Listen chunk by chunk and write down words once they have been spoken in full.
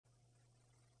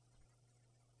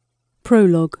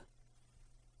Prologue.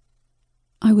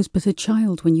 I was but a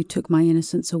child when you took my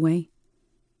innocence away.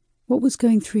 What was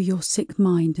going through your sick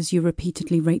mind as you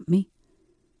repeatedly raped me?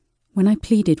 When I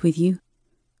pleaded with you,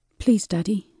 "Please,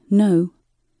 Daddy, no."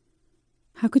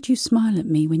 How could you smile at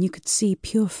me when you could see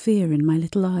pure fear in my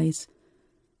little eyes?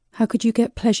 How could you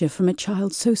get pleasure from a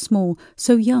child so small,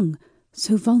 so young,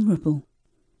 so vulnerable?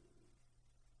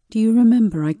 Do you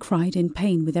remember I cried in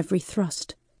pain with every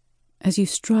thrust, as you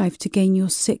strived to gain your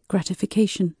sick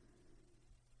gratification?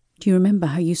 Do you remember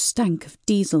how you stank of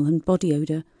diesel and body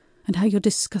odour, and how your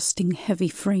disgusting heavy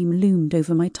frame loomed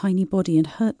over my tiny body and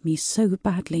hurt me so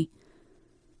badly?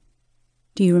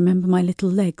 Do you remember my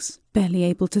little legs, barely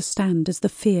able to stand as the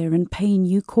fear and pain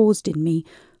you caused in me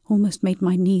almost made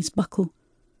my knees buckle?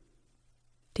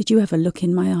 Did you ever look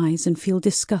in my eyes and feel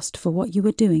disgust for what you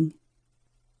were doing?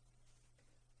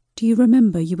 Do you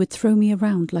remember you would throw me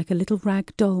around like a little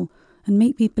rag doll and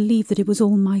make me believe that it was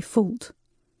all my fault?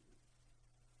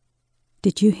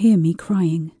 Did you hear me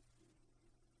crying?